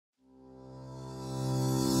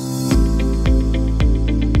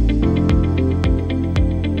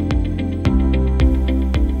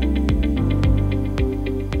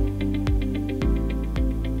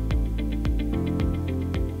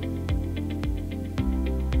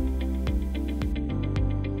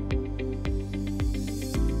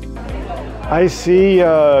I see,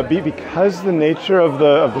 because the nature of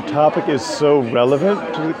the topic is so relevant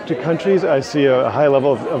to countries, I see a high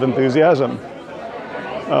level of enthusiasm.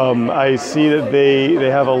 I see that they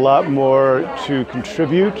have a lot more to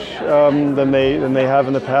contribute than they have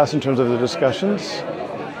in the past in terms of the discussions.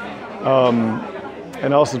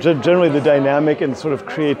 And also generally the dynamic and sort of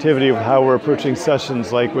creativity of how we're approaching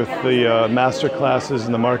sessions, like with the master classes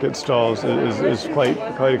and the market stalls, is quite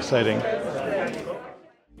exciting.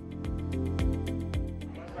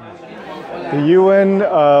 The UN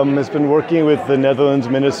has been working with the Netherlands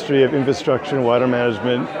Ministry of Infrastructure and Water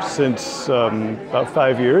Management since about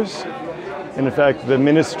 5 years. And in fact, the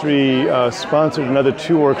ministry sponsored another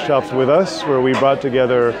 2 workshops with us, where we brought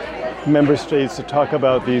together member states to talk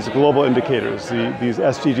about these global indicators, these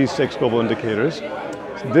SDG6 global indicators.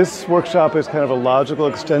 This workshop is kind of a logical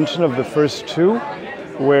extension of the first 2,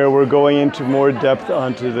 where we're going into more depth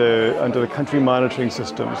onto the country monitoring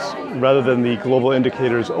systems, rather than the global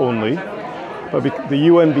indicators only. But the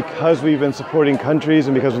UN, because we've been supporting countries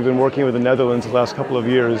and because we've been working with the Netherlands the last couple of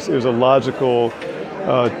years, it was a logical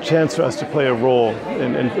chance for us to play a role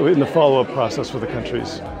in the follow-up process for the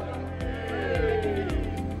countries.